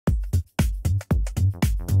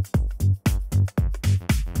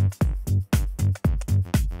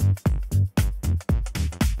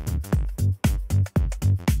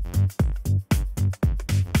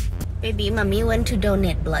Maybe mommy want to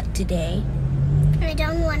donate blood today. I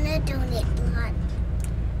don't want to donate blood.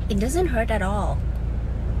 It doesn't hurt at all.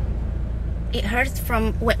 It hurts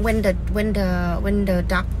from when the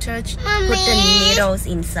doctor put the needles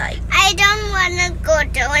inside. I don't want to go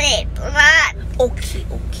donate blood. Okay.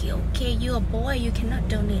 You're a boy. You cannot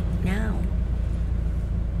donate now.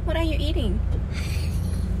 What are you eating?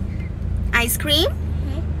 Ice cream?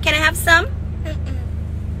 Can I have some?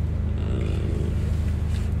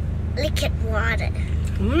 Liquid water.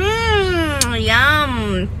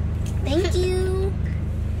 Yum. Thank you.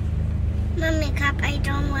 Mommy, Cup, I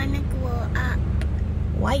don't want to grow up.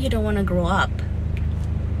 Why you don't want to grow up?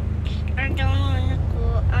 I don't want to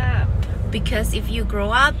grow up. Because if you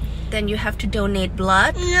grow up, then you have to donate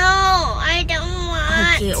blood. No, I don't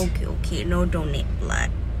want. Okay. No donate blood.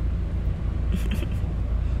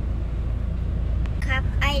 Cup,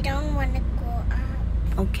 I don't want to grow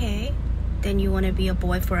up. Okay. Then you want to be a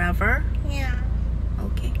boy forever? Yeah.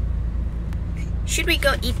 Okay. Should we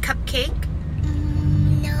go eat cupcake?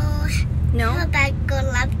 No. No? How about go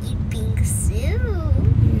love eat bingsu?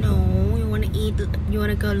 No. You want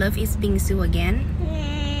to go love eat bingsu again?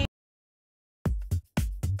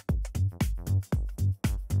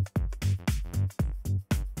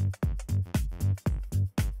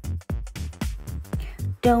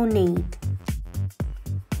 Donate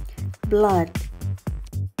blood,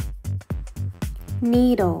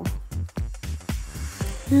 needle,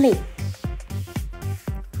 lick,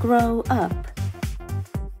 grow up.